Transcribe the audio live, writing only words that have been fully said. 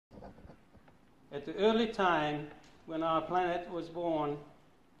At the early time when our planet was born,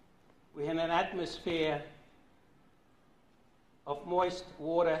 we had an atmosphere of moist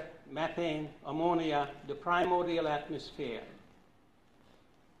water, methane, ammonia, the primordial atmosphere.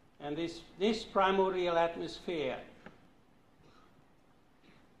 And this primordial atmosphere,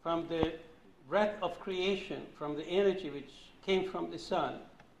 from the breath of creation, from the energy which came from the sun,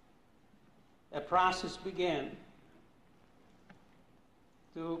 a process began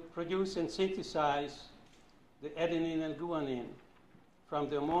to produce and synthesize the adenine and guanine from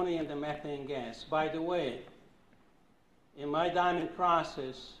the ammonia and the methane gas. By the way, in my diamond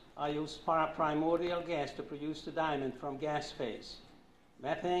process, I use primordial gas to produce the diamond from gas phase.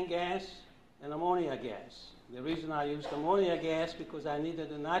 Methane gas and ammonia gas. The reason I used ammonia gas because I needed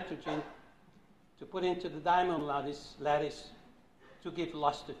the nitrogen to put into the diamond lattice to give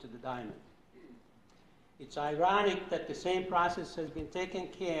luster to the diamond. It's ironic that the same process has been taken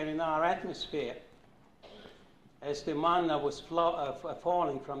care in our atmosphere as the manna was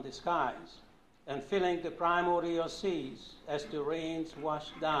falling from the skies and filling the primordial seas as the rains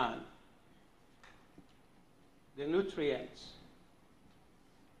washed down the nutrients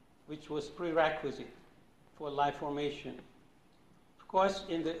which was prerequisite for life formation. Of course,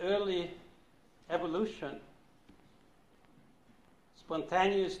 in the early evolution,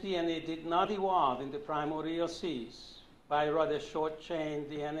 spontaneous DNA did not evolve in the primordial seas by rather short-chain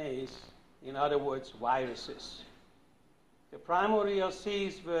DNAs, in other words, viruses. The primordial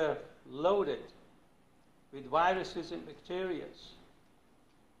seas were loaded with viruses and bacteria.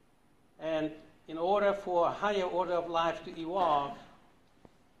 And in order for a higher order of life to evolve,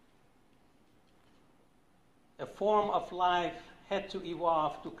 a form of life had to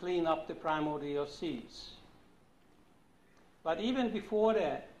evolve to clean up the primordial seas. But even before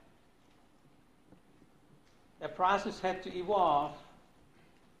that, a process had to evolve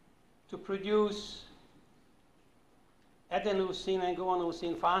to produce adenosine and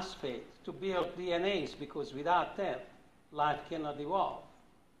guanosine phosphate to build DNAs, because without that, life cannot evolve.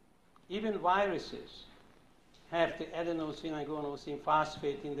 Even viruses have the adenosine and guanosine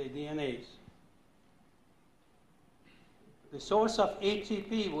phosphate in their DNAs. The source of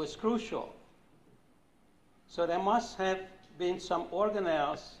ATP was crucial. So there must have been some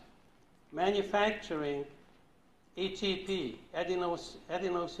organelles manufacturing ATP,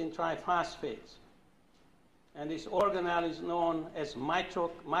 adenosine triphosphates. And this organelle is known as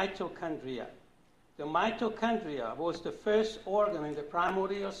mitochondria. The mitochondria was the first organ in the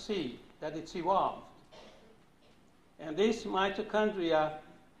primordial sea that it's evolved. And this mitochondria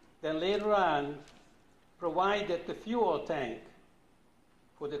then later on provided the fuel tank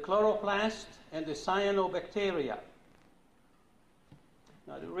for the chloroplast and the cyanobacteria.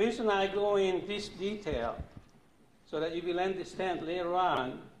 Now, the reason I go in this detail so that you will understand later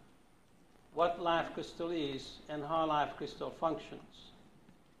on what life crystal is and how life crystal functions.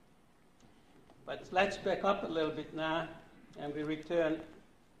 But let's back up a little bit now, and we return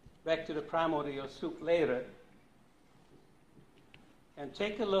back to the primordial soup later and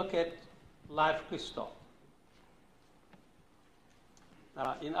take a look at life crystal.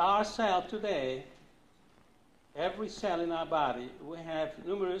 Now, in our cell today, every cell in our body, we have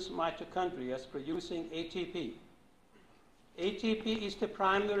numerous mitochondria producing ATP. ATP is the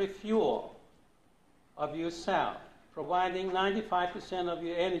primary fuel of your cell, providing 95% of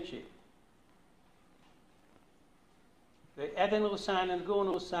your energy. The adenosine and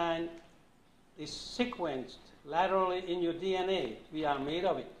guanosine is sequenced laterally in your DNA. We are made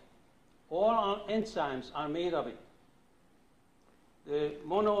of it. All our enzymes are made of it. The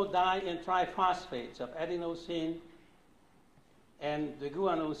mono, di, and triphosphates of adenosine and the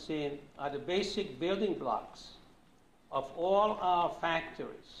guanosine are the basic building blocks of all our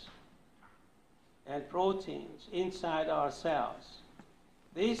factories and proteins inside our cells.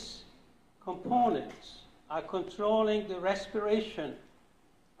 These components are controlling the respiration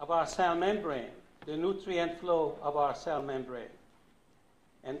of our cell membrane, the nutrient flow of our cell membrane.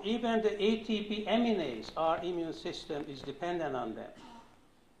 And even the ATP aminase, our immune system is dependent on them.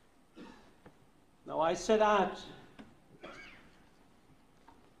 Now, I set out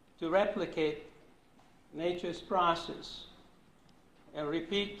to replicate nature's process and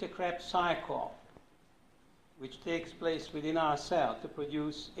repeat the Krebs cycle, which takes place within our cell to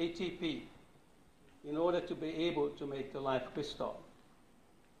produce ATP in order to be able to make the life crystal.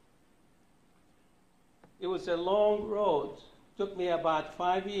 It was a long road. Took me about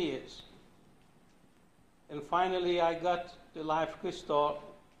 5 years. And finally, I got the life crystal,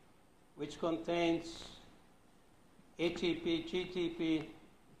 which contains ATP, GTP,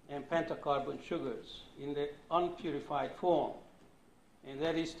 and pentacarbon sugars in the unpurified form. And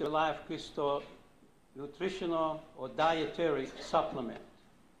that is the life crystal nutritional or dietary supplement.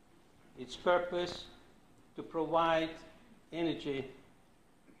 Its purpose to provide energy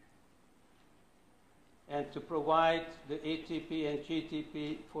and to provide the ATP and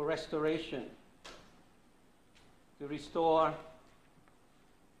GTP for restoration, to restore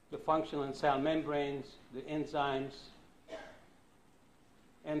the functional cell membranes, the enzymes,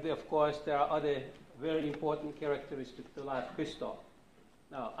 and of course there are other very important characteristics to life crystal.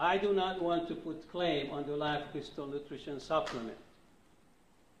 Now, I do not want to put claim on the life crystal nutrition supplement,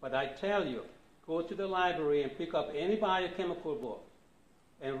 but I tell you, go to the library and pick up any biochemical book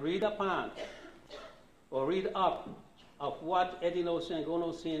and read upon or read up of what adenosine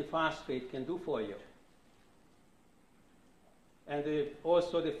guanosine phosphate can do for you. And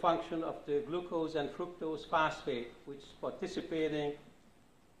also the function of the glucose and fructose phosphate, which is participating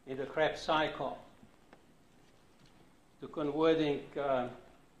in the Krebs cycle to converting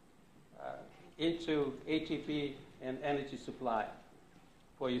into ATP and energy supply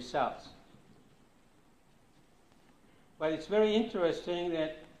for your cells. But it's very interesting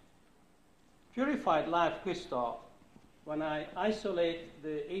that purified live crystal, when I isolate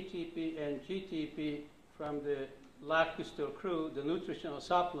the ATP and GTP from the live crystal crude, the nutritional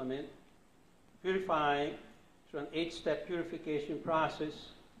supplement, purifying through an 8-step purification process,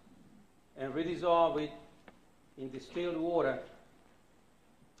 and redissolve it in distilled water,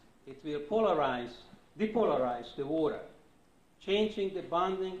 it will depolarize the water, changing the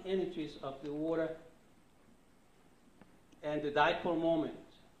bonding energies of the water and the dipole moment.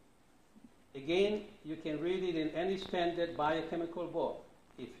 Again, you can read it in any standard biochemical book.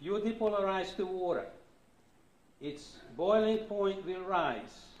 If you depolarize the water, its boiling point will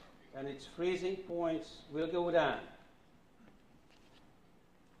rise and its freezing points will go down.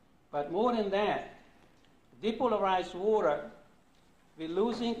 But more than that, depolarized water will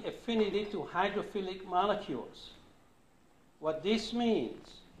losing affinity to hydrophilic molecules. What this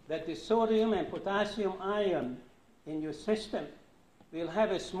means, that the sodium and potassium ion in your system will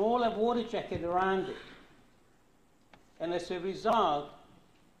have a smaller water jacket around it. And as a result,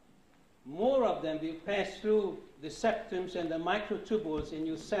 more of them will pass through the septums and the microtubules in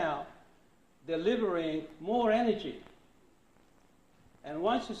your cell, delivering more energy. And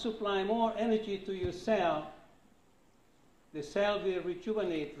once you supply more energy to your cell, the cell will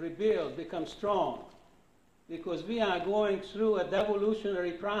rejuvenate, rebuild, become strong. Because we are going through a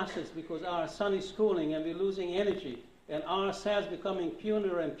devolutionary process because our sun is cooling and we're losing energy, and our cells becoming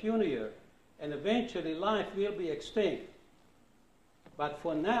punier and punier, and eventually life will be extinct. But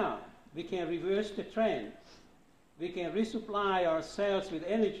for now, we can reverse the trend. We can resupply our cells with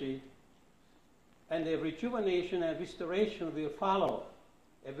energy, and the rejuvenation and restoration will follow.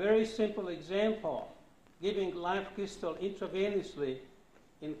 A very simple example, giving live crystal intravenously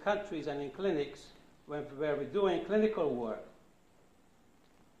in countries and in clinics where we're doing clinical work.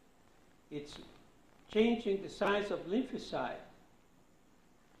 It's changing the size of lymphocyte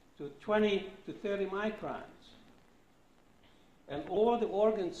to 20 to 30 microns. And all the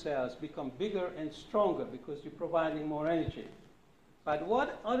organ cells become bigger and stronger because you're providing more energy. But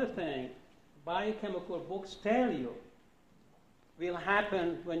what other thing biochemical books tell you will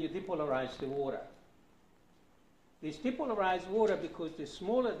happen when you depolarize the water? This depolarized water, because the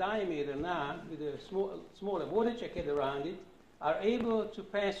smaller diameter now, with a smaller water jacket around it, are able to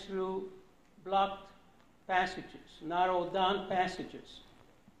pass through blocked passages, narrowed down passages.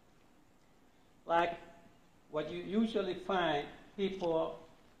 Like what you usually find people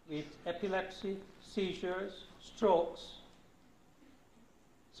with epilepsy, seizures, strokes.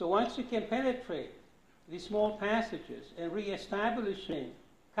 So once you can penetrate these small passages and reestablishing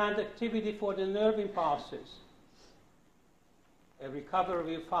conductivity for the nerve impulses, a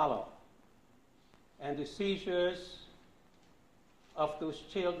recovery will follow. And the seizures of those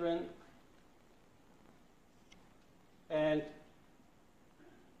children and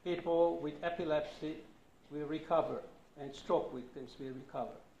people with epilepsy will recover, and stroke victims will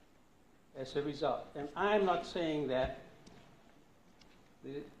recover as a result. And I'm not saying that.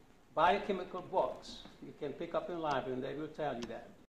 The biochemical books you can pick up in the library, and they will tell you that.